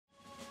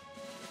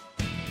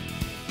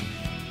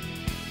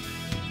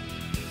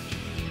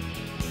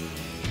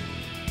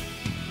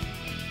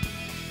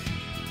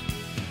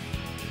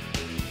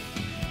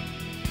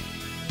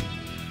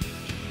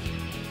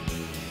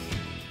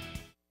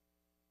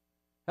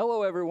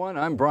Hello everyone,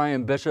 I'm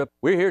Bryan Bishop.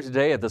 We're here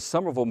today at the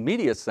Somerville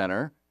Media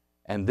Center,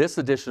 and this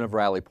edition of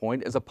Rally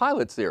Point is a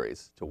pilot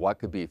series to what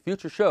could be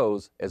future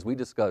shows as we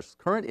discuss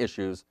current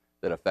issues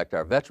that affect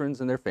our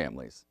veterans and their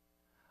families.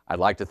 I'd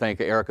like to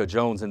thank Erica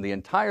Jones and the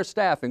entire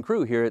staff and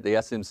crew here at the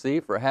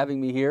SMC for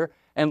having me here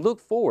and look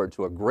forward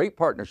to a great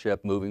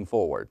partnership moving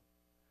forward.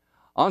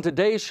 On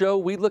today's show,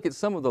 we look at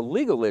some of the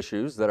legal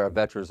issues that our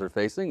veterans are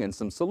facing and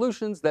some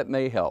solutions that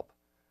may help.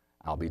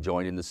 I'll be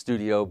joined in the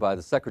studio by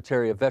the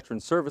Secretary of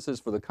Veterans Services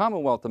for the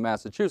Commonwealth of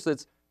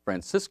Massachusetts,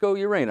 Francisco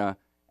Urena,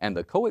 and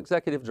the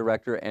Co-Executive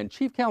Director and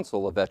Chief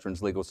Counsel of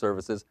Veterans Legal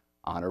Services,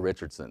 Anna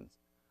Richardson.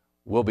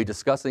 We'll be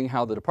discussing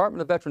how the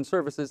Department of Veterans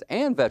Services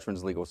and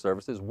Veterans Legal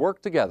Services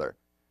work together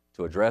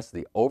to address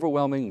the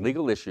overwhelming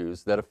legal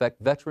issues that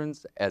affect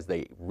veterans as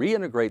they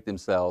reintegrate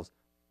themselves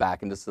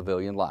back into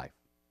civilian life.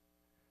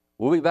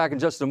 We'll be back in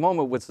just a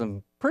moment with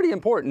some pretty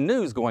important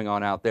news going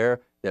on out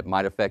there that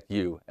might affect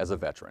you as a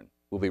veteran.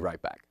 We'll be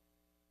right back.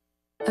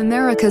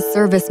 America's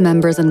service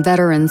members and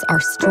veterans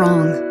are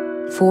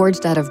strong,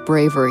 forged out of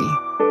bravery,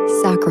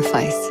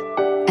 sacrifice,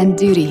 and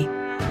duty.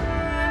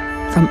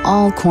 From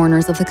all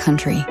corners of the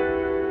country,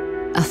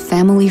 a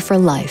family for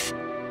life.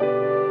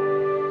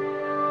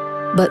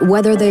 But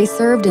whether they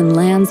served in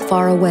lands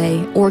far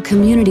away or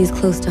communities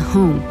close to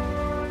home,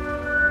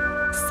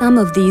 some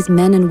of these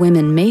men and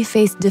women may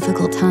face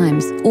difficult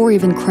times or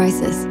even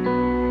crisis.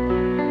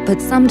 But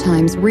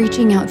sometimes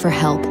reaching out for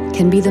help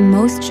can be the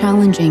most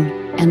challenging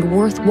and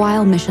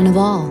worthwhile mission of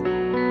all.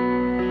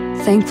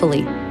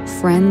 Thankfully,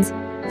 friends,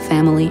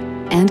 family,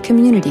 and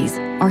communities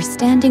are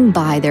standing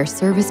by their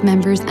service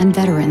members and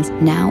veterans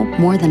now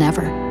more than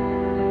ever.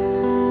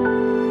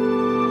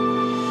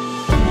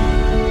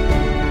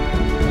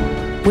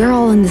 We're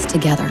all in this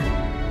together.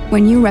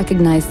 When you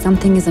recognize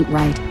something isn't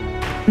right,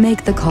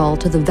 make the call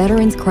to the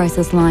Veterans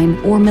Crisis Line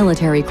or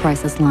Military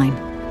Crisis Line.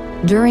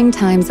 During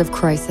times of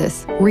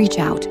crisis, reach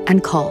out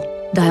and call.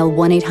 Dial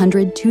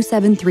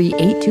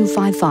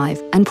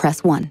 1-800-273-8255 and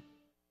press 1.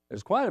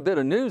 There's quite a bit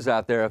of news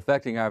out there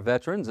affecting our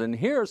veterans, and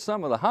here are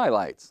some of the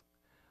highlights.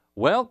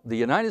 Well, the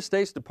United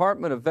States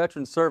Department of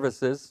Veterans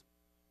Services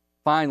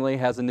finally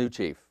has a new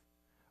chief.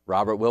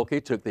 Robert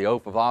Wilkie took the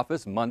oath of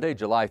office Monday,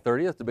 July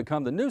 30th to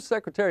become the new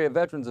Secretary of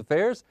Veterans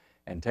Affairs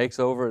and takes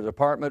over a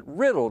department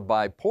riddled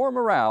by poor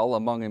morale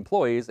among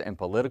employees and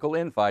political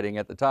infighting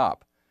at the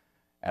top.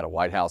 At a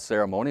White House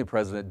ceremony,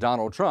 President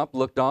Donald Trump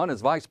looked on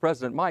as Vice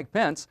President Mike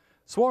Pence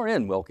swore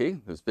in Wilkie,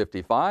 who's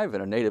 55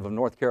 and a native of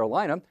North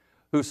Carolina,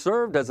 who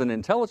served as an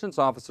intelligence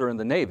officer in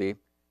the Navy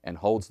and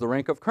holds the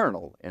rank of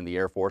colonel in the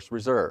Air Force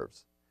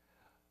Reserves.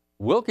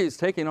 Wilkie's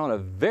taking on a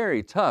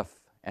very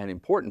tough and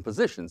important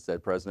position,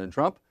 said President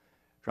Trump.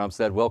 Trump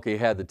said Wilkie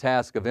had the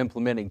task of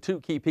implementing two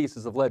key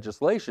pieces of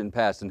legislation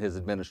passed in his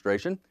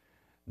administration: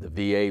 the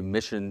VA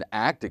Mission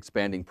Act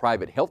expanding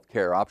private health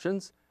care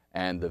options,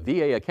 and the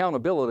VA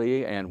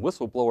Accountability and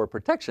Whistleblower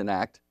Protection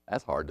Act,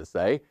 that's hard to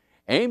say,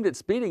 aimed at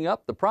speeding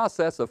up the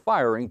process of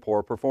firing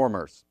poor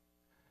performers.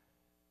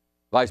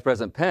 Vice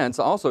President Pence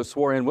also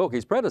swore in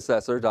Wilkie's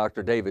predecessor,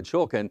 Dr. David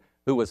Shulkin,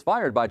 who was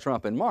fired by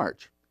Trump in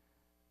March.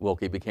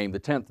 Wilkie became the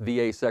 10th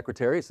VA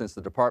Secretary since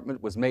the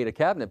department was made a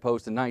cabinet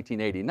post in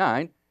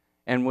 1989,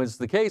 and was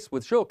the case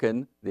with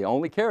Shulkin, the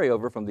only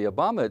carryover from the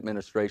Obama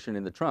administration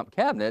in the Trump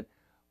cabinet.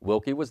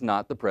 Wilkie was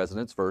not the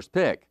president's first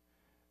pick.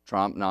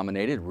 Trump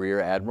nominated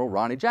Rear Admiral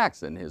Ronnie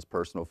Jackson, his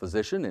personal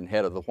physician and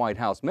head of the White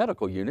House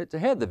Medical Unit, to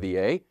head the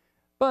VA,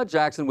 but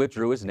Jackson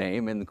withdrew his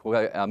name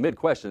amid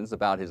questions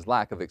about his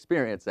lack of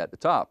experience at the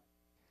top.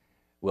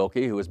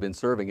 Wilkie, who has been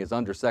serving as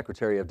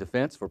Undersecretary of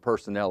Defense for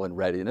Personnel and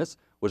Readiness,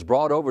 was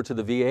brought over to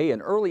the VA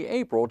in early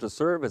April to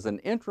serve as an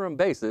interim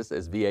basis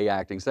as VA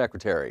Acting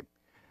Secretary.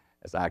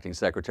 As Acting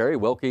Secretary,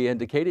 Wilkie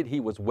indicated he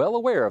was well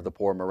aware of the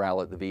poor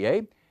morale at the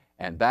VA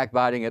and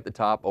backbiting at the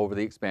top over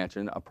the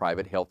expansion of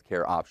private health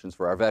care options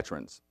for our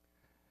veterans.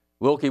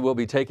 Wilkie will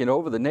be taking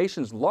over the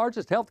nation's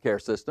largest health care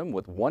system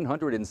with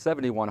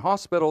 171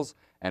 hospitals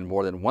and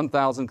more than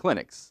 1,000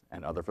 clinics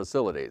and other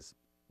facilities.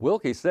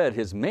 Wilkie said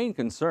his main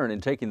concern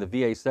in taking the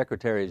VA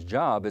Secretary's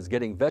job is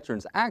getting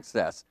veterans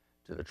access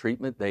to the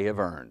treatment they have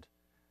earned.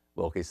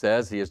 Wilkie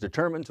says he is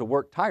determined to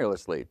work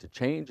tirelessly to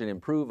change and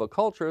improve a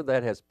culture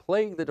that has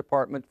plagued the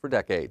department for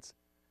decades.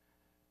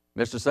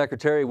 Mr.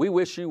 Secretary, we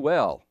wish you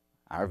well.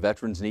 Our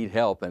veterans need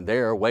help, and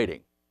they're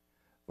waiting.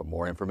 For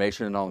more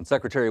information on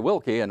Secretary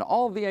Wilkie and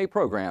all VA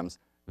programs,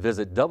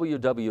 visit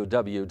www.va.gov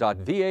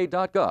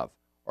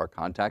or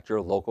contact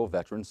your local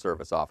Veterans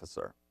Service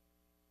officer.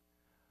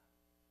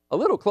 A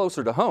little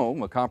closer to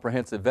home, a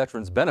comprehensive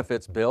veterans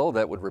benefits bill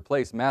that would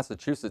replace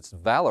Massachusetts'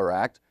 Valor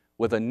Act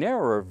with a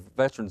narrower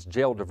veterans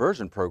jail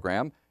diversion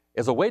program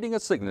is awaiting a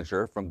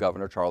signature from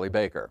Governor Charlie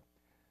Baker.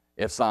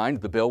 If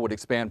signed, the bill would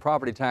expand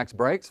property tax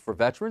breaks for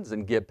veterans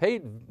and give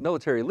paid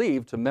military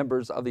leave to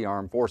members of the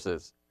armed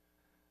forces.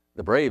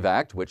 The BRAVE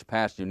Act, which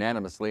passed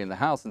unanimously in the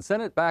House and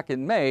Senate back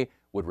in May,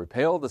 would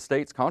repeal the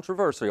state's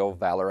controversial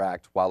Valor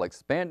Act while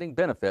expanding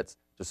benefits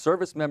to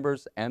service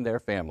members and their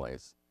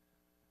families.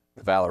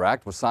 The Valor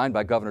Act was signed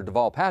by Governor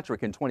Deval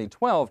Patrick in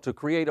 2012 to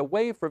create a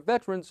way for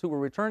veterans who were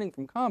returning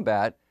from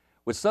combat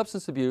with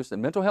substance abuse and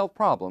mental health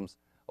problems,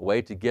 a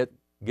way to get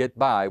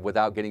by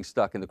without getting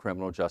stuck in the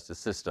criminal justice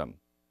system.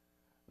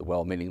 The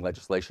well-meaning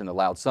legislation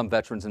allowed some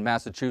veterans in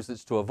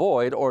Massachusetts to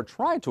avoid or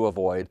try to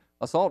avoid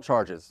assault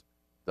charges,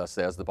 thus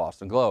says the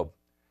Boston Globe.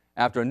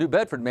 After a New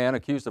Bedford man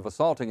accused of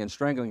assaulting and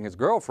strangling his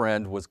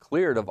girlfriend was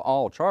cleared of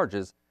all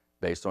charges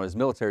based on his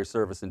military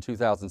service in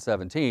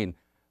 2017,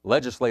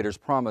 legislators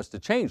promised to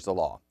change the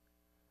law.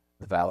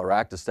 The Valor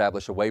Act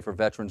established a way for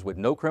veterans with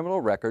no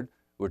criminal record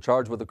who are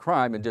charged with a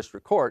crime in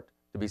district court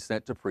to be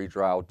sent to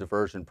pretrial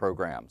diversion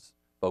programs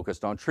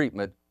focused on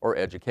treatment or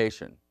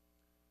education.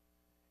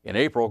 In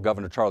April,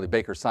 Governor Charlie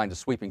Baker signed a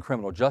sweeping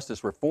criminal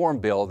justice reform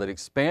bill that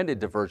expanded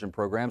diversion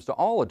programs to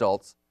all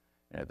adults,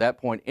 and at that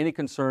point, any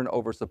concern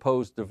over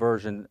supposed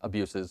diversion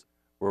abuses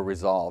were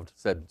resolved,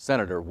 said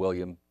Senator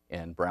William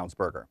N.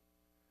 Brownsberger.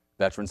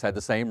 Veterans had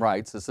the same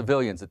rights as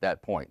civilians at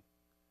that point.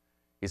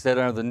 He said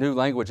under the new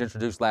language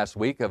introduced last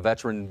week, a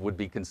veteran would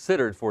be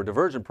considered for a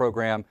diversion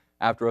program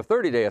after a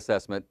 30-day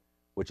assessment,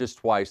 which is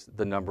twice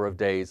the number of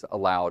days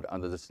allowed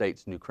under the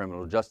state's new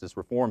criminal justice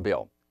reform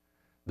bill.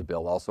 The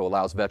bill also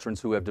allows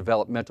veterans who have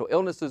developed mental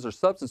illnesses or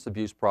substance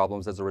abuse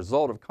problems as a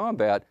result of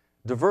combat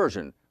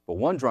diversion for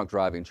one drunk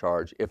driving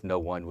charge if no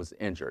one was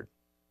injured.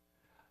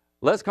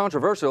 Less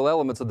controversial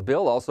elements of the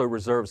bill also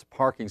reserves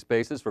parking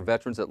spaces for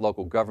veterans at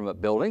local government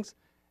buildings,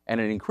 and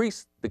it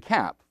increased the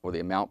cap for the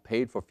amount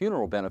paid for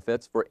funeral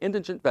benefits for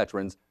indigent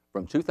veterans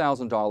from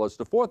 $2,000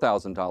 to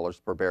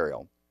 $4,000 per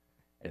burial.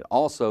 It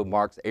also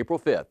marks April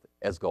 5th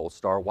as Gold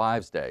Star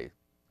Wives Day.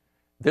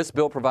 This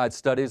bill provides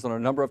studies on a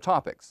number of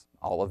topics.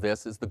 All of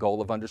this is the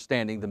goal of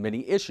understanding the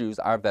many issues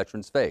our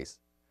veterans face.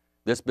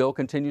 This bill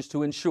continues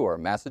to ensure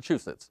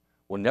Massachusetts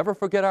will never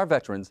forget our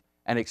veterans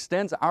and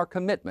extends our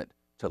commitment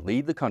to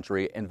lead the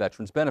country in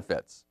veterans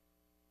benefits.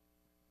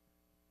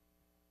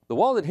 The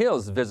Walnut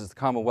Hills visits the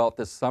Commonwealth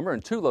this summer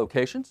in 2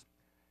 locations.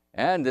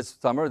 And this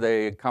summer,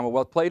 the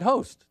Commonwealth played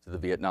host to the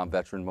Vietnam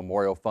Veteran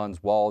Memorial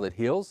Fund's Walnut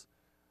Hills.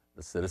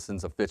 The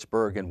citizens of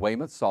Fitchburg and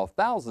Weymouth saw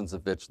thousands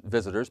of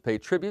visitors pay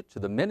tribute to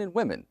the men and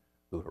women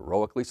who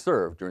heroically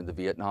served during the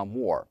Vietnam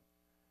War.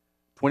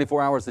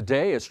 24 hours a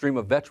day, a stream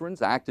of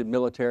veterans, active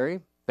military,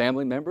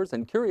 family members,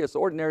 and curious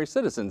ordinary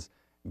citizens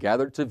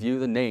gathered to view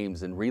the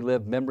names and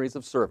relive memories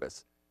of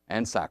service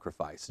and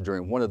sacrifice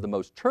during one of the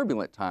most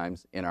turbulent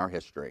times in our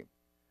history.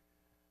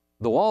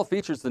 The wall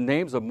features the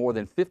names of more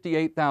than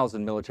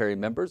 58,000 military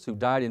members who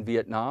died in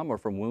Vietnam or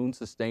from wounds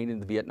sustained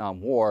in the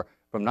Vietnam War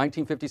from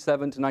 1957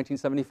 to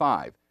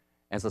 1975,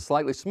 and it's a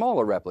slightly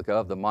smaller replica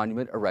of the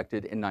monument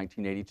erected in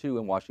 1982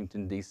 in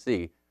Washington,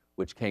 D.C.,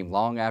 which came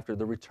long after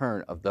the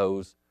return of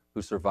those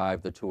who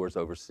survived the tours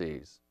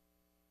overseas.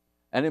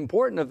 An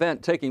important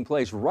event taking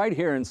place right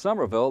here in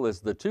Somerville is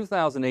the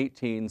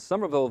 2018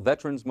 Somerville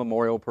Veterans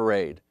Memorial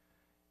Parade.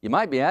 You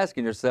might be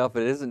asking yourself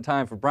if it isn't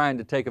time for Bryan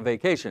to take a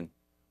vacation.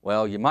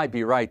 Well, you might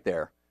be right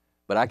there,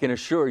 but I can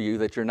assure you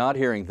that you're not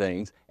hearing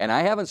things, and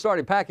I haven't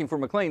started packing for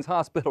McLean's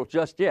Hospital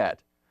just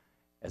yet.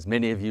 As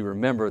many of you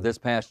remember, this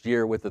past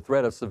year with the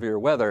threat of severe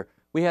weather,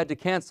 we had to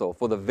cancel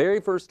for the very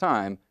first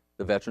time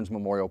the Veterans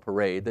Memorial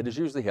Parade that is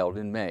usually held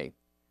in May.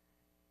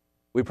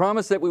 We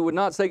promised that we would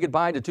not say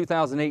goodbye to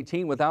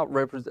 2018 without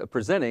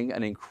presenting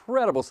an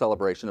incredible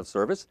celebration of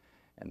service,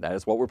 and that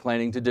is what we're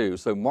planning to do.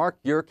 So mark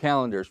your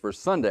calendars for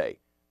Sunday,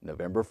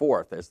 November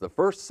 4th, as the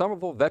first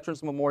Somerville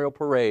Veterans Memorial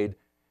Parade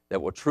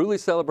that will truly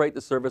celebrate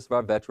the service of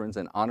our veterans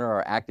and honor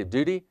our active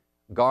duty,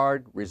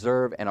 Guard,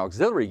 Reserve, and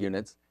Auxiliary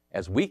units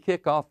as we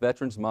kick off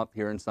Veterans Month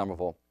here in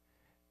Somerville.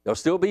 There'll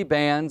still be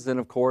bands and,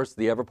 of course,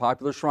 the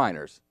ever-popular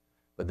Shriners,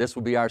 but this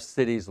will be our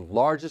city's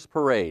largest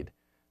parade,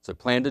 so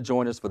plan to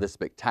join us for this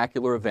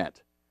spectacular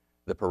event.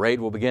 The parade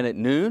will begin at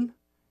noon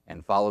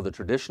and follow the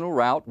traditional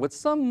route with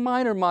some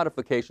minor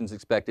modifications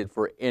expected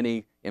for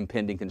any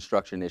impending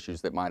construction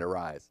issues that might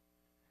arise.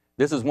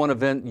 This is one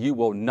event you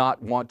will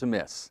not want to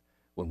miss.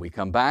 When we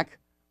come back,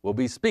 we'll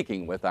be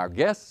speaking with our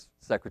guests,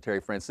 Secretary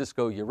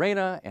Francisco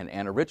Urena and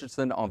Anna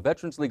Richardson, on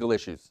veterans' legal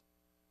issues.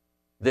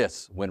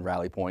 This When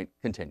Rally Point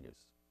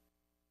continues.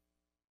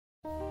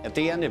 At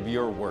the end of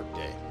your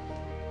workday,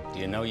 do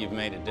you know you've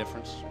made a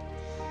difference?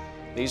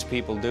 These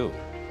people do.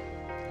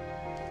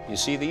 You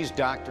see, these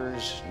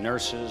doctors,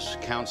 nurses,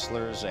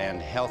 counselors,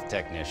 and health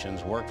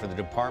technicians work for the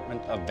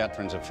Department of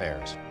Veterans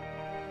Affairs.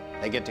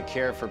 They get to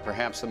care for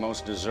perhaps the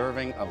most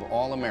deserving of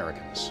all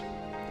Americans,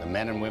 the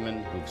men and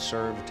women who've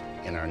served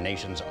in our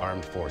nation's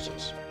armed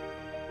forces.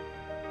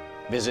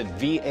 Visit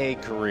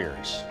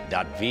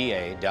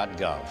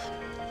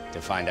vacareers.va.gov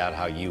to find out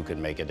how you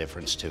can make a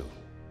difference too.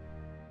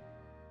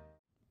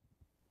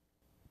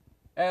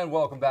 And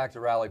welcome back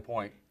to Rally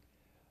Point.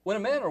 When a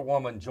man or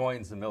woman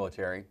joins the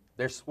military,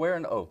 they swear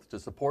an oath to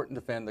support and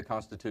defend the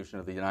Constitution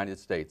of the United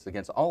States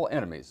against all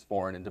enemies,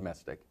 foreign and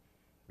domestic.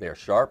 They are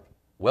sharp,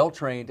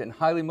 well-trained, and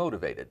highly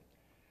motivated.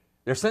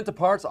 They're sent to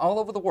parts all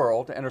over the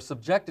world and are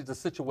subjected to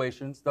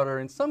situations that are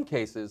in some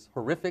cases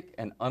horrific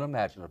and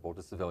unimaginable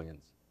to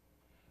civilians.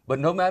 But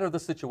no matter the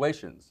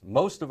situations,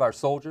 most of our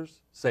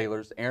soldiers,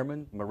 sailors,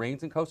 airmen,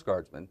 Marines, and Coast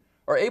Guardsmen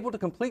are able to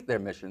complete their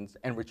missions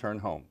and return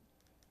home.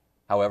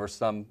 However,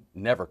 some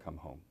never come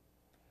home.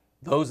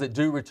 Those that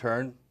do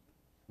return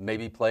may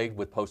be plagued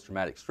with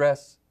post-traumatic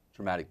stress,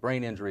 traumatic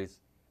brain injuries.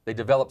 They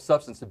develop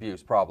substance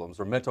abuse problems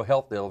or mental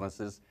health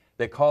illnesses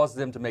that cause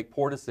them to make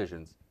poor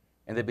decisions,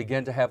 and they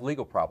begin to have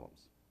legal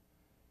problems.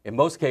 In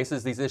most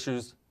cases, these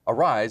issues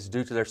arise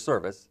due to their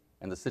service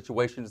and the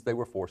situations they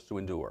were forced to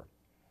endure.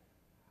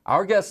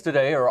 Our guests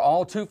today are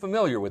all too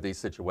familiar with these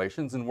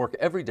situations and work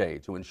every day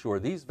to ensure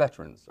these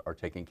veterans are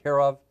taken care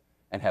of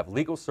and have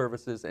legal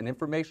services and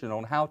information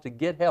on how to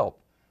get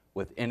help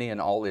with any and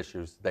all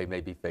issues they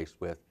may be faced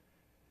with.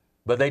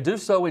 But they do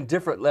so at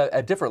different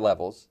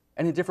levels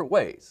and in different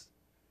ways.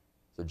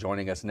 So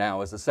joining us now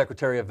is the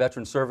Secretary of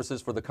Veteran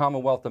Services for the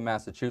Commonwealth of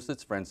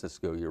Massachusetts,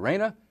 Francisco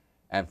Urena,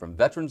 and from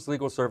Veterans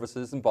Legal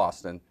Services in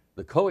Boston,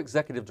 the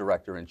Co-Executive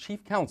Director and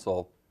Chief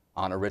Counsel,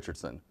 Anna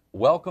Richardson.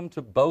 Welcome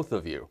to both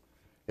of you.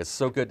 It's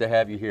so good to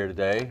have you here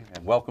today,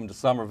 and welcome to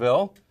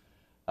Somerville.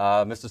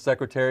 Mr.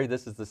 Secretary,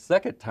 this is the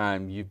second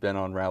time you've been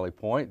on Rally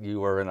Point. You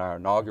were in our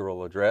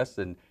inaugural address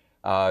and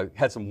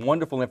had some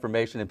wonderful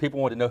information, and people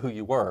wanted to know who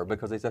you were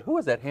because they said, who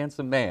is that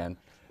handsome man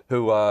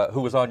who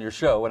was on your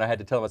show? And I had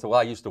to tell them, I said,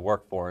 well, I used to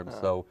work for him,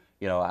 so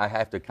you know, I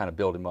have to kind of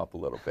build him up a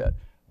little bit.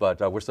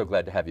 But we're so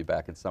glad to have you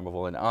back in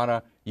Somerville. And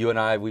Anna, you and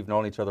I, we've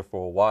known each other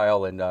for a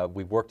while, and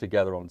we've worked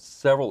together on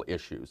several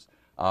issues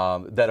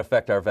that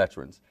affect our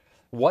veterans.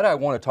 What I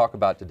want to talk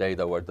about today,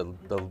 though, are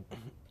the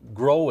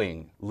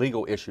growing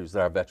legal issues that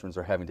our veterans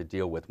are having to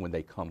deal with when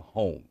they come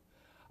home.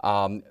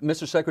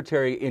 Mr.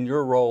 Secretary, in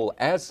your role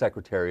as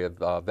Secretary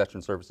of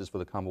Veteran Services for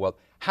the Commonwealth,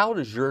 how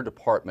does your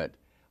department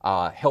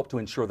help to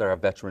ensure that our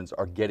veterans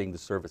are getting the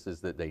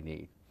services that they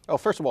need? Oh,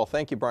 first of all,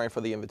 thank you, Brian,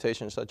 for the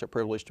invitation. It's such a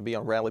privilege to be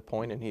on Rally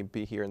Point and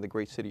be here in the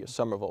great city of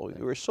Somerville.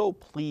 We're so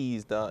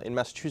pleased in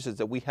Massachusetts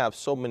that we have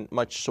so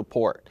much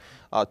support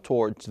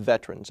towards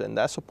veterans, and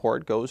that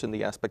support goes in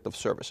the aspect of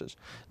services.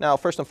 Now,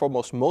 first and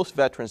foremost, most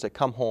veterans that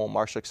come home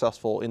are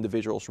successful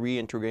individuals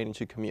reintegrating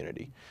into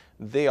community.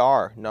 There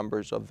are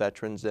numbers of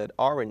veterans that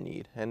are in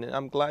need, and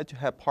I'm glad to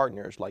have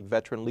partners like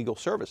Veteran Legal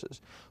Services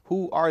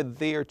who are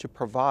there to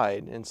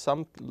provide in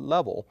some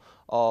level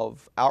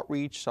of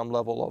outreach, some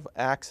level of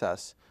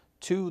access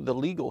to the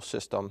legal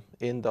system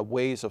in the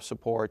ways of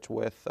support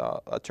with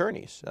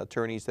attorneys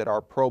that are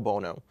pro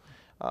bono.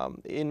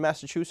 In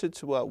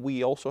Massachusetts,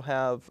 we also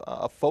have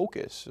a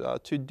focus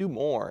to do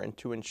more and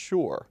to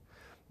ensure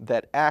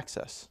that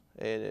access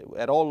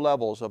at all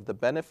levels of the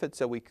benefits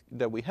that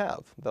we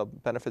have, the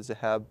benefits that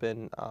have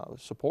been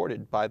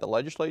supported by the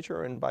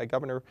legislature and by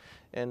Governor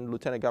and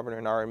Lieutenant Governor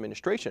in our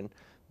administration,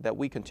 that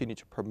we continue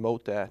to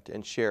promote that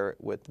and share it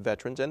with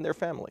veterans and their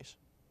families.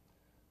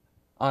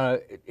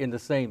 In the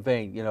same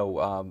vein, you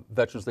know,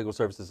 Veterans Legal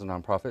Services is a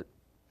nonprofit.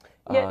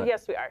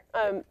 Yes, we are.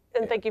 And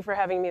thank you for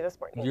having me this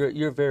morning.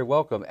 You're very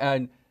welcome.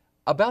 And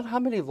about how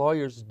many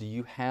lawyers do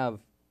you have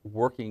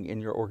working in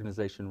your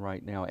organization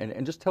right now?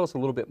 And just tell us a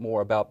little bit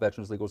more about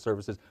Veterans Legal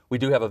Services. We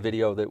do have a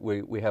video that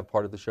we have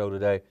part of the show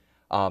today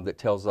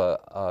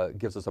that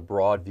gives us a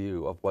broad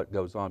view of what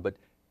goes on. But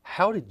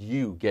how did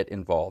you get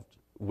involved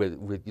with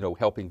you know,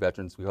 helping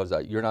veterans? Because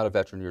you're not a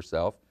veteran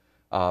yourself.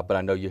 But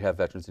I know you have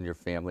veterans in your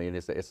family, and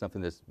it's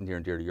something that's near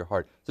and dear to your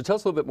heart. So tell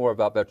us a little bit more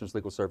about Veterans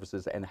Legal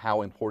Services and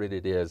how important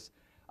it is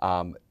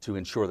to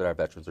ensure that our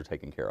veterans are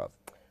taken care of.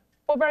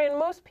 Well, Brian,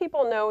 most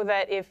people know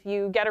that if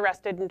you get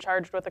arrested and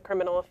charged with a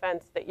criminal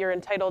offense, that you're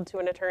entitled to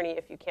an attorney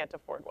if you can't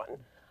afford one.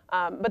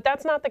 But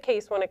that's not the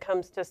case when it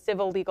comes to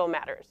civil legal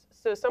matters.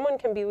 So someone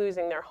can be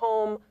losing their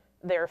home,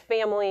 their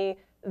family,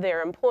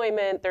 their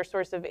employment, their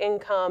source of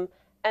income,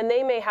 and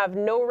they may have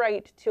no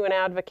right to an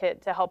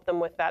advocate to help them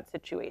with that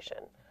situation.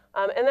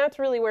 And that's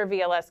really where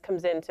VLS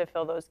comes in to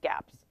fill those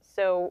gaps.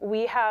 So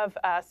we have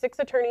 6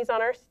 attorneys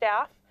on our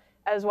staff,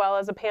 as well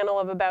as a panel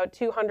of about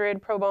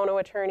 200 pro bono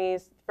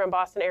attorneys from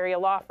Boston area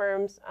law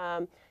firms.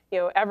 You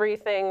know,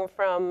 everything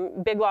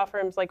from big law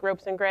firms like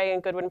Ropes and Gray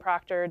and Goodwin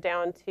Proctor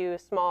down to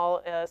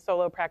small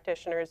solo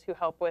practitioners who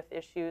help with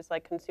issues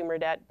like consumer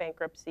debt,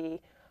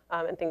 bankruptcy,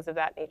 and things of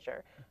that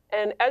nature.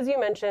 And as you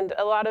mentioned,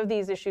 a lot of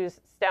these issues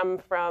stem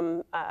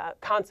from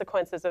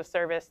consequences of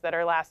service that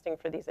are lasting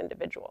for these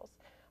individuals.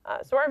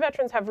 So our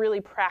veterans have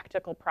really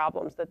practical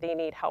problems that they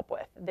need help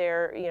with.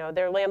 Their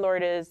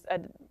landlord is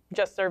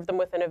just served them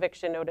with an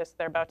eviction notice.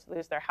 They're about to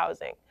lose their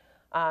housing.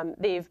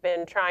 They've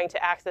been trying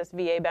to access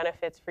VA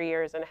benefits for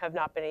years and have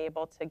not been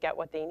able to get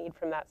what they need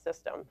from that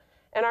system.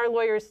 And our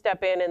lawyers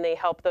step in and they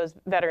help those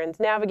veterans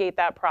navigate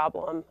that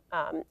problem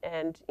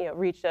and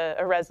reach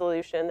a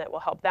resolution that will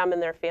help them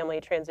and their family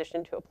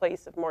transition to a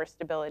place of more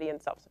stability and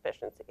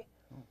self-sufficiency.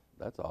 Oh,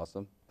 that's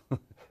awesome.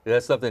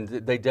 That's something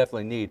they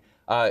definitely need.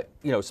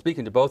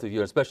 Speaking to both of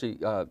you, especially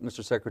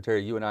Mr.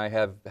 Secretary, you and I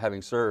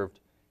having served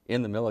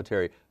in the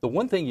military, the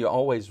one thing you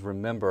always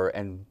remember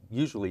and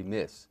usually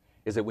miss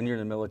is that when you're in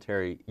the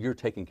military, you're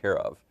taken care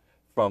of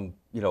from,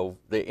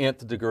 the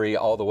nth degree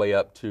all the way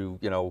up to,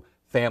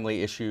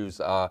 family issues,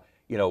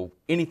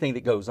 anything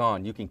that goes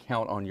on, you can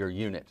count on your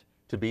unit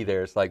to be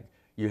there. It's like,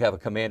 you have a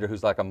commander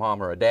who's like a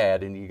mom or a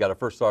dad, and you got a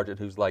first sergeant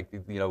who's like,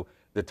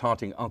 the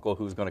taunting uncle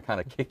who's going to kind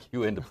of kick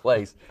you into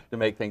place to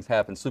make things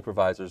happen,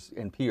 supervisors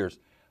and peers.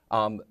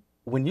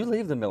 When you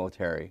leave the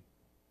military,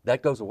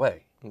 that goes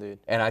away. Indeed.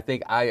 And I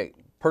think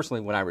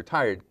personally, when I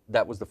retired,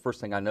 that was the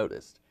first thing I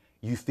noticed.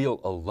 You feel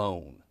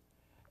alone.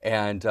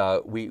 And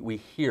we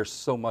hear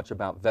so much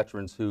about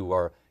veterans who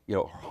are,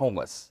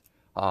 homeless,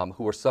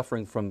 who are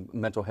suffering from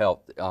mental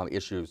health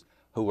issues,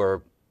 who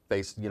are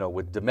faced,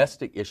 with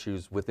domestic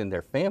issues within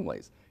their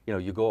families.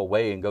 You go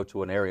away and go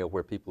to an area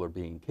where people are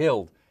being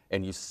killed,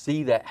 and you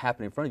see that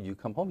happen in front of you. You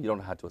come home, you don't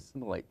know how to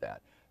assimilate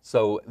that.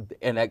 So,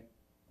 and that,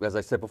 as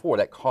I said before,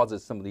 that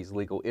causes some of these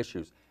legal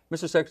issues.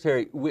 Mr.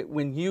 Secretary, when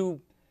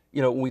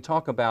when we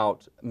talk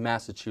about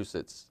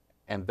Massachusetts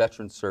and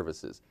veteran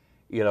services,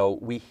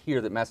 we hear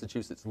that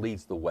Massachusetts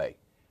leads the way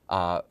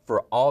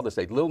for all the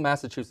states. Little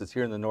Massachusetts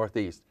here in the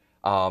Northeast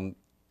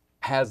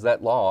has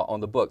that law on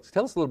the books.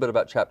 Tell us a little bit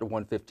about Chapter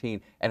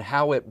 115 and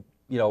how it,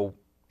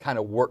 kind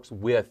of works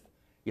with,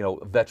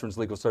 Veterans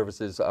Legal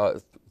Services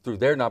through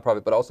their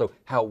nonprofit, but also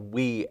how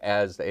we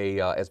as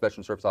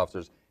veteran service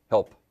officers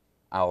help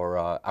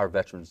our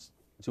veterans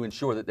to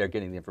ensure that they're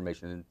getting the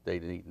information they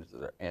need.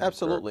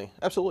 Absolutely,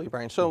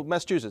 Brian. So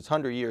Massachusetts,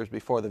 100 years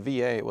before the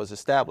VA was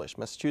established,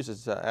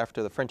 Massachusetts,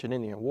 after the French and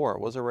Indian War,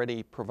 was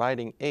already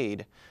providing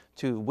aid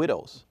to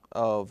widows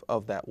of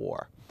that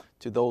war,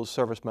 to those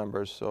service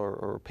members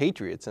or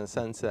patriots in the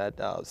sense that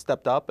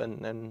stepped up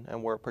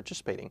and were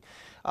participating.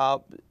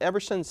 Ever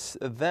since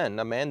then,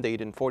 a mandate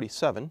in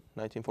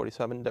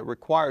 1947, that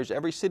requires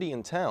every city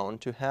and town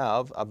to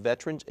have a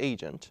veterans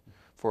agent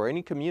for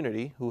any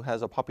community who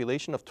has a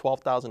population of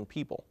 12,000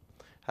 people,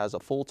 has a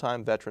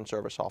full-time veteran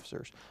service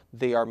officers.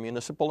 They are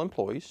municipal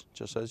employees,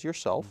 just as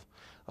yourself,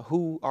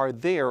 who are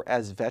there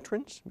as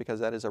veterans, because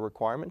that is a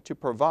requirement, to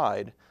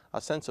provide a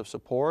sense of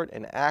support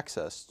and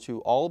access to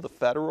all the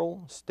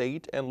federal,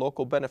 state, and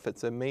local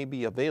benefits that may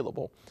be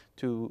available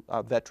to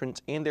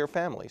veterans and their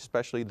families,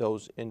 especially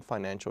those in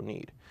financial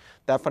need.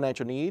 That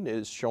financial need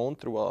is shown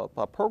through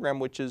a program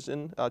which is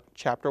in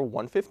Chapter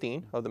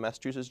 115 of the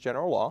Massachusetts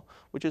General Law,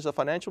 which is a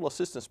financial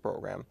assistance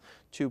program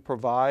to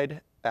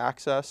provide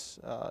access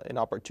and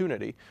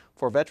opportunity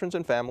for veterans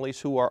and families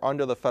who are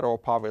under the federal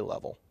poverty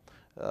level.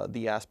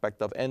 The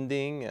aspect of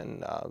ending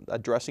and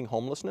addressing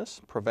homelessness,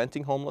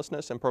 preventing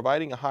homelessness, and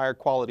providing a higher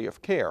quality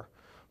of care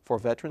for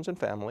veterans and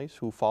families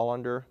who fall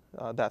under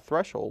that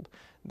threshold.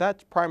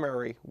 That's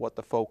primarily what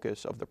the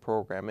focus of the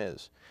program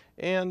is.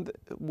 And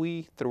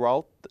we,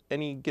 throughout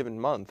any given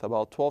month,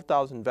 about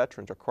 12,000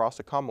 veterans across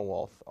the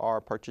Commonwealth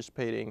are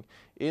participating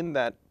in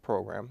that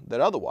program that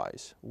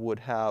otherwise would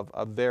have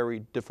a very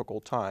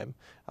difficult time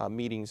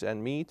meeting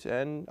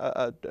and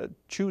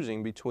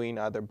choosing between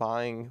either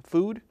buying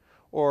food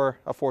or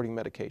affording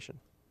medication.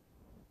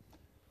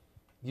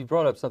 You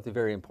brought up something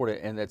very important,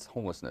 and that's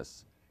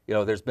homelessness.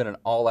 There's been an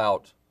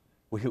all-out,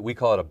 we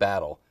call it a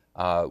battle.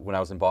 When I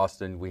was in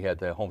Boston, we had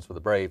the Homes for the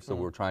Brave, so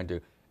we were trying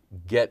to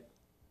get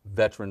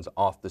veterans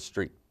off the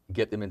street,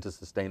 get them into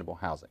sustainable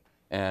housing,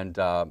 and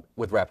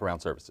with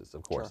wraparound services,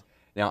 of course. Sure.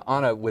 Now,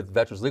 Anna, with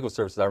Veterans Legal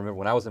Services, I remember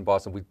when I was in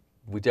Boston,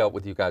 we dealt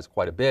with you guys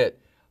quite a bit.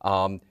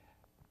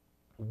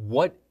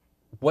 What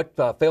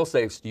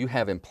fail-safes do you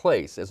have in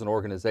place as an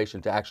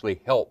organization to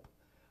actually help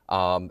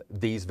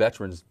these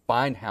veterans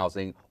find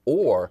housing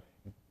or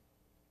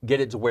get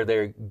it to where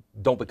they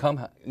don't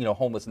become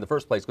homeless in the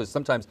first place? Because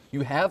sometimes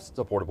you have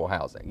supportable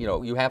housing.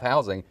 You have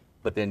housing,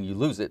 but then you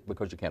lose it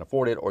because you can't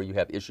afford it or you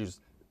have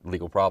issues,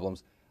 legal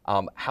problems.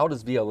 How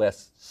does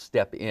VLS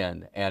step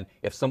in? And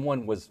if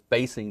someone was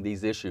facing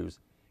these issues,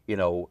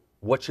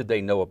 what should they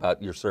know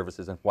about your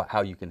services and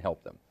how you can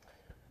help them?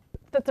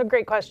 That's a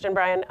great question,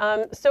 Brian.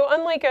 So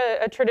unlike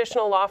a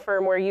traditional law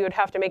firm where you would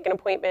have to make an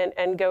appointment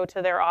and go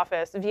to their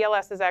office,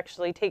 VLS is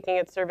actually taking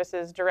its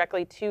services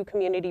directly to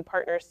community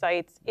partner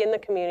sites in the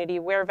community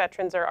where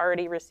veterans are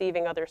already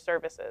receiving other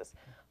services.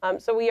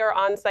 So we are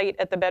on site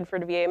at the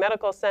Bedford VA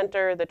Medical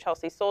Center, the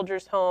Chelsea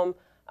Soldiers Home,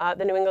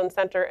 the New England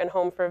Center and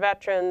Home for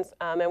Veterans,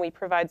 and we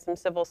provide some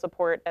civil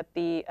support at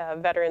the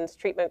Veterans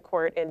Treatment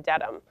Court in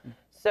Dedham.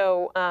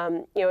 So,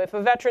 if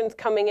a veteran's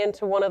coming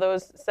into one of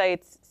those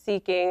sites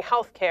seeking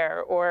health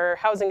care or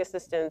housing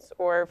assistance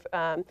or,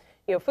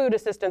 food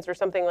assistance or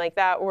something like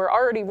that, we're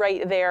already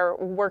right there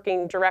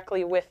working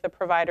directly with the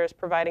providers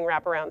providing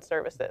wraparound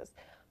services.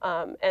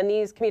 And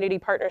these community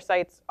partner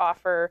sites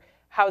offer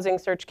housing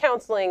search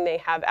counseling. They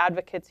have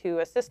advocates who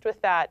assist with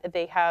that.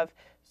 They have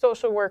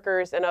social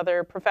workers and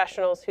other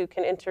professionals who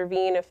can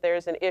intervene if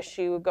there's an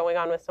issue going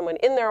on with someone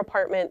in their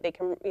apartment. They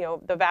can,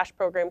 the VASH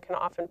program can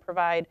often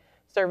provide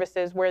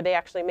services where they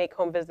actually make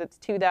home visits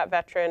to that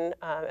veteran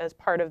as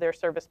part of their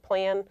service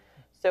plan.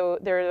 So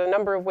there are a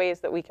number of ways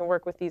that we can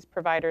work with these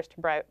providers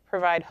to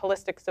provide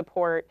holistic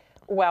support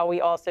while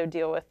we also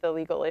deal with the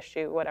legal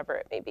issue, whatever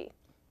it may be.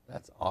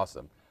 That's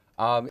awesome.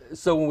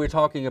 So when we're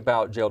talking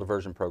about jail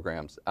diversion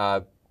programs,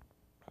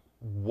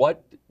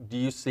 what do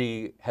you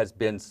see has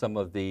been some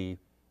of the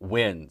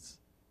wins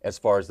as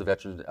far as the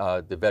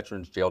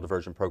Veterans Jail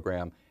Diversion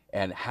Program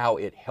and how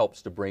it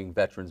helps to bring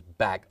veterans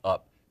back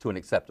up to an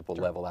acceptable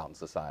level out in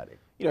society.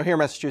 You know, here in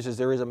Massachusetts,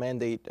 there is a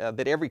mandate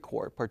that every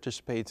court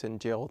participates in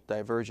jail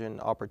diversion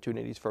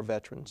opportunities for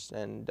veterans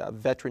and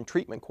veteran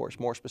treatment course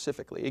more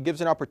specifically. It gives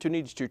an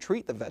opportunity to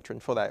treat the veteran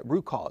for that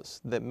root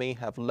cause that may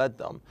have led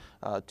them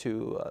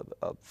to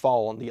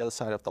fall on the other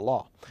side of the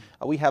law.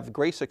 We have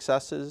great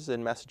successes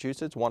in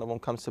Massachusetts. One of them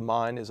comes to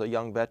mind is a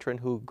young veteran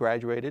who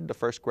graduated, the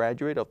first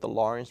graduate of the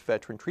Lawrence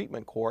Veteran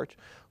Treatment Court,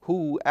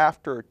 who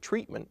after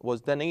treatment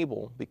was then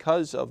able,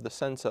 because of the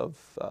sense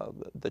of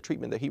the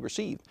treatment that he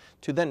received,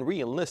 to then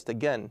re-enlist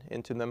again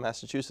into the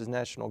Massachusetts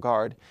National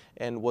Guard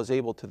and was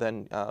able to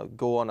then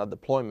go on a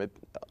deployment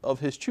of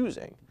his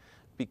choosing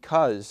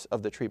because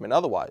of the treatment.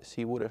 Otherwise,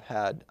 he would have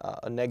had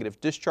a negative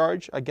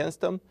discharge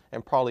against him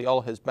and probably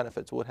all his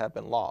benefits would have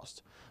been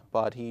lost.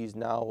 But he's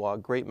now a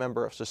great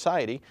member of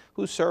society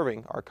who's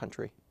serving our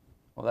country.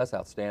 Well, that's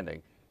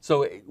outstanding.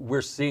 So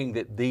we're seeing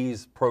that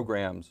these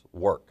programs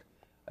work.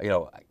 You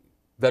know,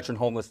 veteran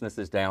homelessness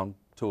is down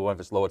to one of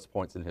its lowest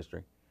points in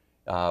history.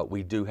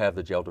 We do have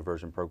the jail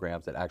diversion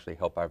programs that actually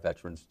help our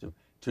veterans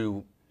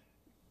to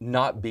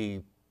not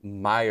be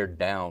mired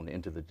down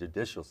into the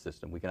judicial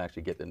system. We can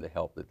actually get them the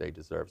help that they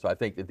deserve. So I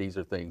think that these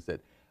are things that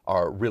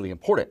are really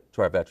important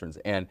to our veterans.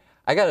 And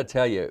I got to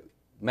tell you,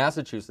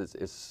 Massachusetts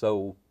is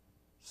so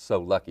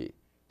lucky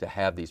to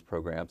have these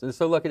programs. And it's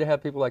so lucky to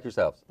have people like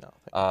yourselves. No,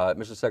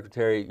 Mr.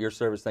 Secretary, your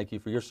service, thank you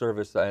for your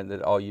service and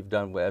that all you've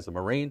done as a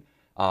Marine,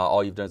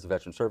 all you've done as a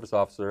veteran service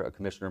officer, a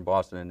commissioner in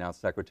Boston, and now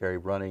secretary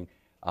running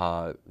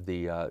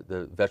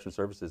the veteran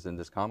services in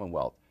this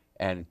Commonwealth,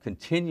 and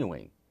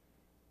continuing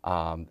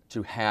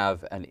to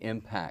have an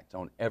impact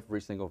on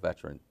every single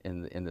veteran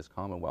in this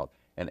Commonwealth.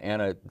 And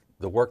Anna,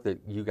 the work that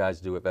you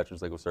guys do at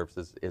Veterans Legal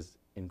Services is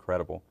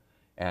incredible.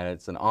 And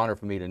it's an honor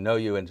for me to know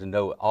you and to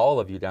know all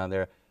of you down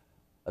there,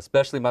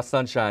 especially my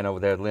sunshine over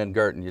there, Lynn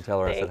Girton. You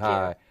tell her I said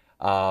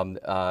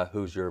hi,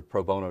 who's your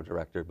pro bono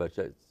director, but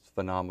it's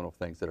phenomenal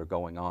things that are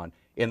going on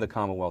in the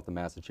Commonwealth of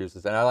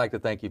Massachusetts. And I'd like to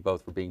thank you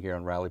both for being here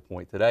on Rally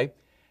Point today.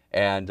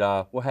 And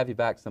we'll have you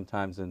back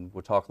sometimes and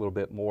we'll talk a little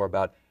bit more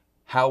about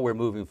how we're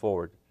moving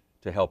forward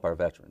to help our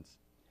veterans.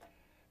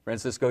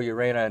 Francisco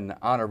Urena and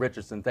Anna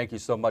Richardson, thank you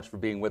so much for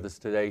being with us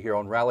today here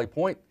on Rally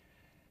Point.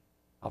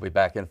 I'll be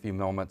back in a few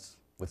moments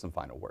with some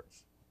final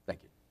words. Thank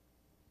you.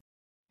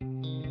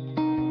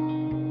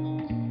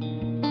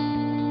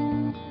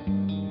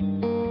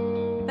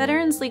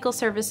 Veterans Legal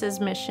Services'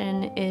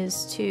 mission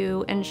is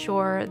to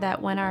ensure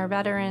that when our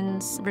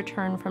veterans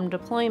return from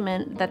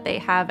deployment, that they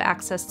have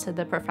access to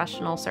the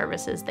professional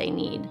services they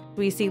need.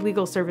 We see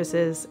legal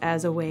services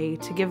as a way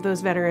to give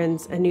those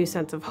veterans a new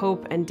sense of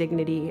hope and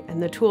dignity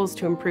and the tools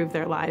to improve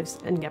their lives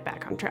and get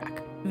back on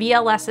track.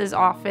 VLS is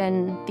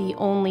often the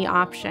only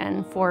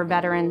option for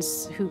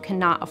veterans who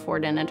cannot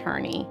afford an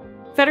attorney.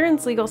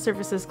 Veterans Legal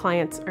Services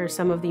clients are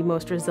some of the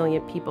most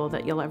resilient people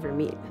that you'll ever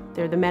meet.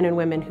 They're the men and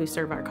women who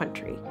serve our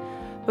country.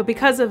 But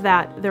because of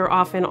that, they're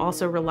often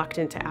also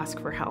reluctant to ask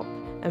for help.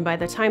 And by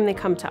the time they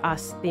come to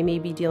us, they may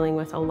be dealing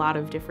with a lot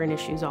of different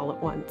issues all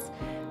at once.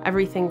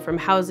 Everything from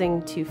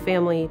housing to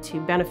family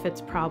to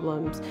benefits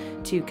problems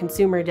to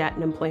consumer debt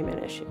and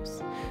employment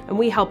issues. And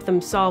we help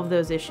them solve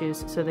those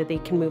issues so that they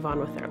can move on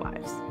with their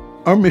lives.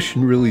 Our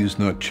mission really is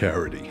not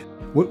charity.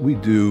 What we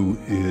do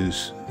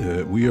is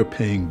we are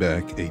paying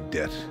back a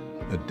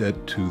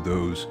debt to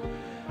those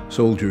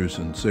soldiers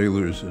and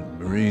sailors and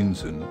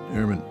Marines and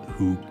airmen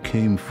who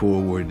came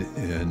forward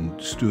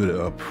and stood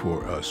up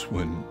for us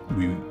when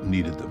we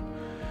needed them.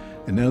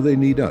 And now they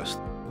need us.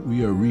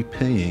 We are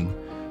repaying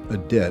a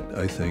debt,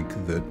 I think,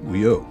 that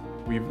we owe.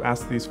 We've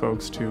asked these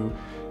folks to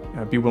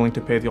be willing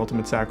to pay the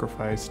ultimate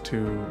sacrifice,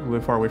 to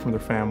live far away from their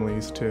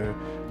families, to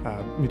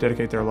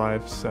dedicate their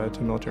lives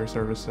to military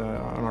service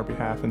on our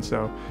behalf. And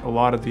so a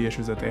lot of the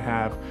issues that they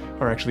have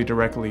are actually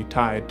directly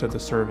tied to the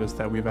service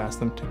that we've asked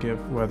them to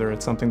give, whether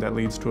it's something that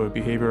leads to a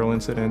behavioral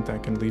incident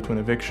that can lead to an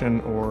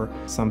eviction or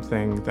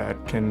something that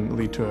can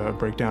lead to a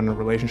breakdown in a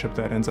relationship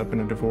that ends up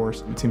in a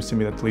divorce. It seems to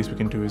me that the least we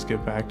can do is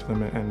give back to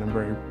them, and I'm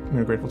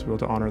very grateful to be able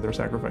to honor their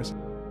sacrifice.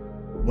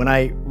 When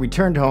I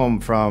returned home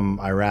from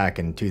Iraq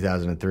in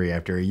 2003,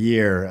 after a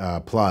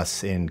year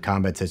plus in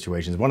combat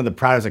situations, one of the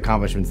proudest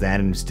accomplishments then,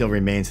 and still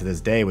remains to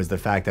this day, was the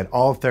fact that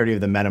all 30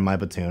 of the men in my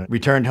platoon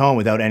returned home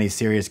without any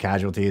serious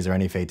casualties or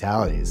any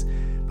fatalities.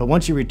 But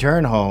once you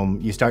return home,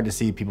 you start to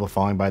see people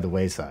falling by the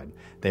wayside.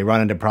 They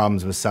run into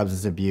problems with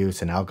substance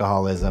abuse and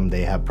alcoholism,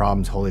 they have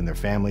problems holding their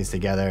families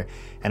together,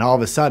 and all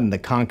of a sudden the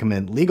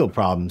concomitant legal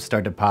problems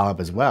start to pile up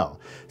as well.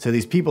 So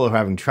these people who are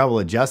having trouble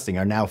adjusting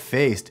are now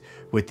faced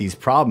with these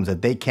problems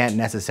that they can't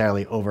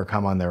necessarily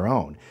overcome on their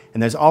own.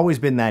 And there's always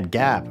been that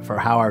gap for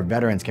how our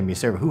veterans can be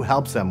served. Who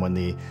helps them when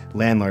the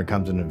landlord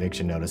comes with an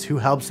eviction notice? Who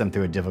helps them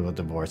through a difficult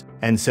divorce?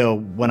 And so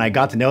when I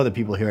got to know the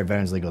people here at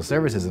Veterans Legal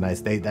Services, and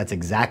that's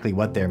exactly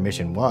what their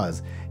mission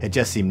was, it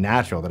just seemed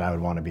natural that I would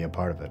want to be a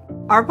part of it.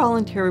 Our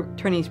volunteer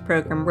attorneys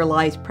program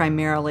relies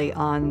primarily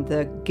on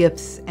the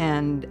gifts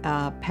and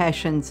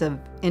passions of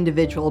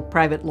individual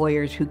private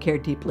lawyers who care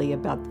deeply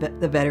about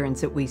the veterans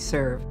that we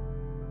serve.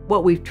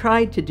 What we've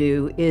tried to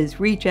do is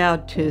reach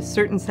out to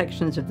certain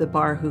sections of the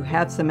bar who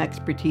have some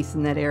expertise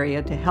in that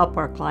area to help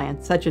our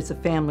clients, such as a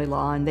family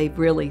law, and they've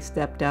really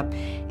stepped up.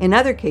 In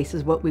other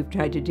cases, what we've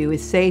tried to do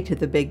is say to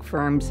the big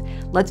firms,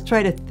 let's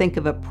try to think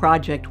of a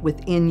project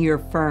within your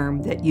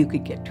firm that you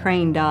could get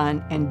trained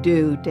on and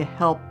do to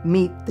help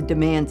meet the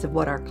demands of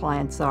what our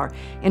clients are.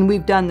 And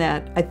we've done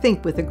that, I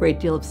think, with a great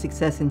deal of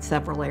success in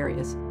several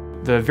areas.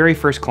 The very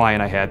first client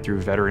I had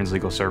through Veterans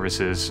Legal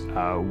Services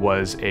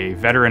was a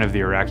veteran of the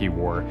Iraqi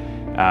War,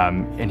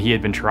 and he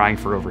had been trying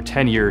for over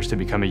 10 years to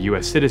become a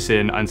U.S.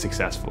 citizen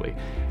unsuccessfully.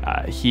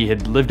 He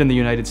had lived in the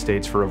United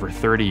States for over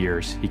 30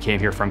 years. He came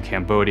here from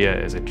Cambodia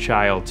as a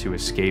child to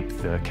escape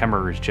the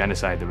Khmer Rouge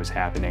genocide that was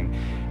happening.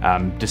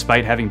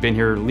 Despite having been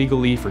here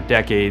legally for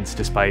decades,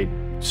 despite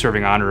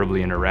serving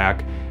honorably in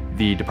Iraq,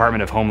 the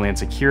Department of Homeland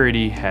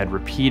Security had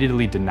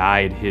repeatedly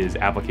denied his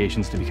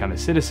applications to become a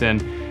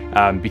citizen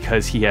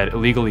because he had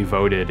illegally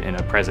voted in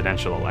a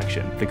presidential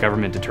election. The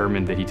government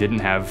determined that he didn't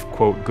have,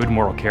 quote, good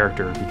moral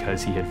character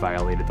because he had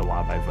violated the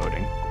law by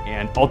voting.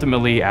 And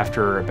ultimately,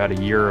 after about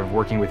a year of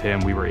working with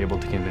him, we were able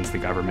to convince the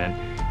government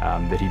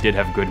that he did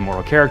have good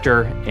moral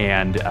character,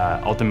 and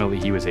ultimately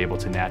he was able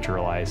to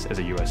naturalize as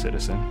a U.S.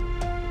 citizen.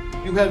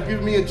 You have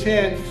given me a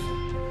chance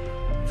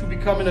to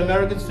become an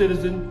American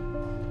citizen,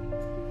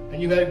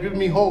 and you have given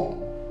me hope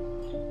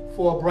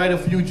for a brighter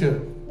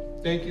future.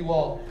 Thank you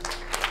all.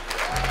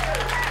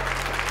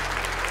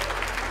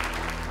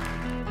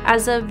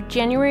 As of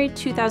January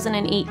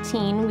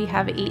 2018, we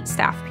have 8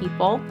 staff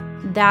people.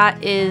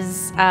 That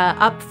is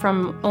up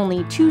from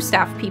only 2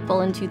 staff people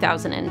in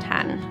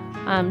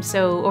 2010.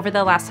 So over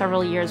the last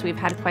several years, we've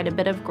had quite a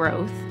bit of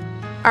growth.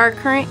 Our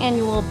current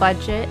annual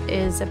budget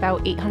is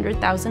about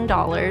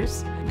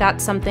 $800,000.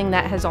 That's something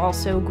that has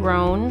also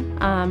grown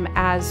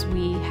as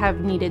we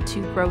have needed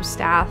to grow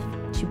staff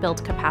to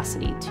build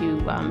capacity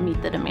to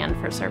meet the demand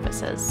for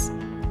services.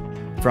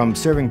 From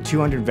serving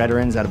 200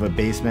 veterans out of a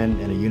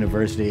basement in a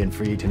university and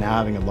free to now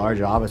having a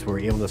large office where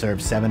we're able to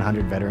serve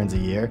 700 veterans a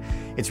year,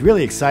 it's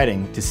really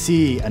exciting to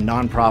see a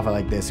nonprofit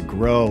like this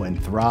grow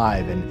and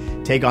thrive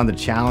and take on the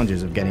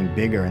challenges of getting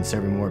bigger and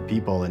serving more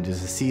people, and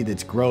just to see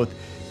its growth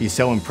be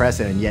so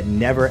impressive and yet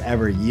never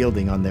ever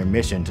yielding on their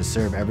mission to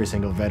serve every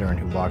single veteran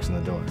who walks in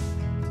the door.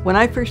 When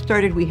I first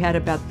started, we had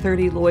about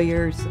 30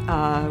 lawyers.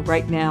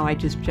 Right now, I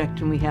just checked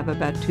and we have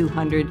about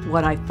 200.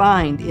 What I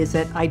find is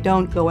that I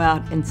don't go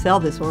out and sell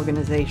this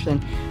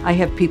organization. I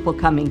have people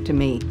coming to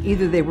me.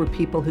 Either they were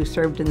people who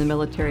served in the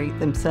military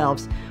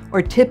themselves,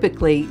 or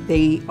typically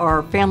they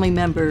are family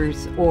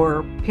members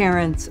or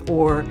parents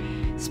or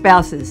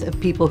spouses of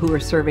people who are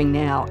serving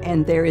now,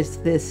 and there is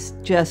this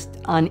just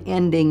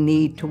unending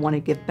need to want to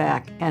give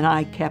back, and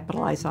I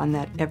capitalize on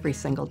that every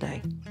single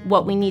day.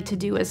 What we need to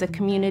do as a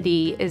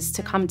community is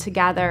to come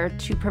together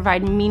to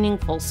provide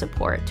meaningful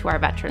support to our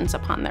veterans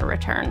upon their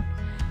return.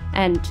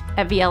 And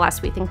at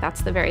VLS, we think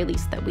that's the very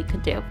least that we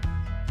could do.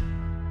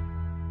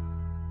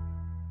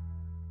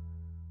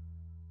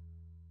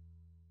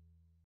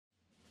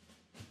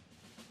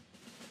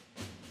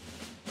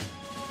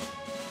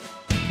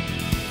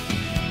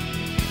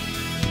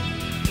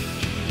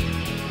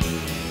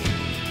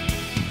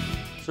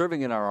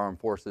 Serving in our armed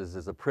forces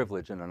is a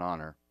privilege and an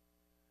honor.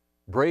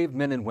 Brave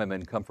men and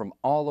women come from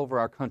all over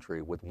our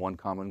country with one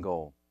common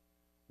goal.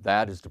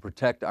 That is to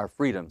protect our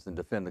freedoms and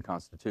defend the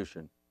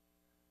Constitution.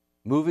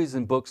 Movies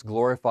and books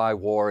glorify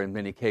war in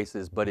many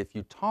cases, but if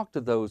you talk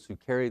to those who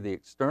carry the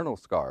external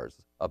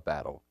scars of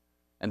battle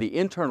and the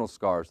internal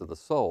scars of the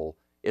soul,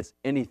 it's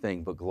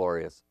anything but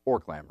glorious or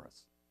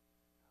glamorous.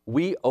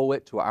 We owe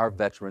it to our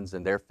veterans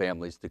and their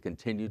families to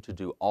continue to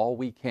do all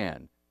we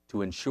can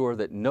to ensure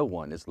that no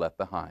one is left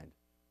behind.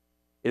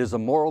 It is a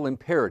moral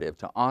imperative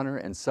to honor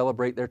and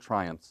celebrate their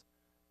triumphs,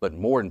 but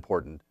more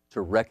important,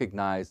 to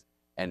recognize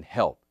and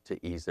help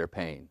to ease their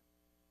pain.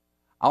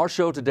 Our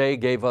show today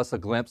gave us a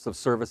glimpse of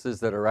services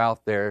that are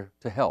out there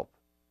to help.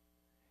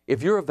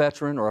 If you're a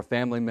veteran or a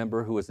family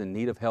member who is in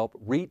need of help,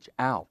 reach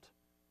out.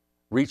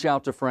 Reach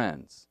out to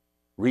friends.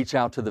 Reach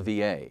out to the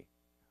VA.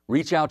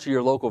 Reach out to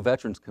your local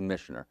Veterans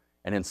Commissioner,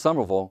 and in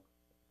Somerville,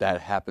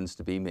 that happens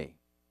to be me.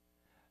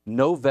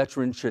 No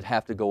veteran should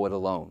have to go it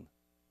alone.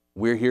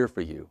 We're here for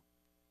you.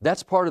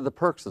 That's part of the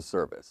perks of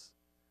service.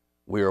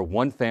 We are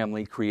one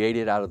family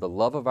created out of the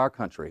love of our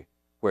country,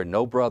 where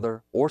no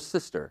brother or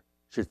sister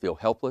should feel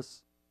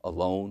helpless,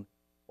 alone,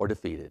 or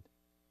defeated.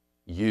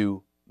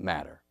 You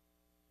matter.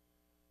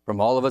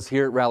 From all of us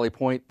here at Rally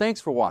Point,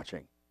 thanks for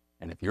watching.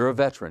 And if you're a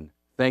veteran,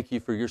 thank you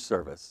for your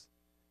service.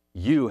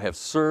 You have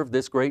served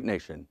this great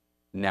nation.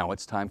 Now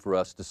it's time for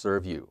us to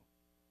serve you.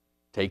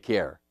 Take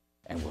care,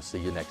 and we'll see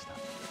you next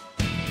time.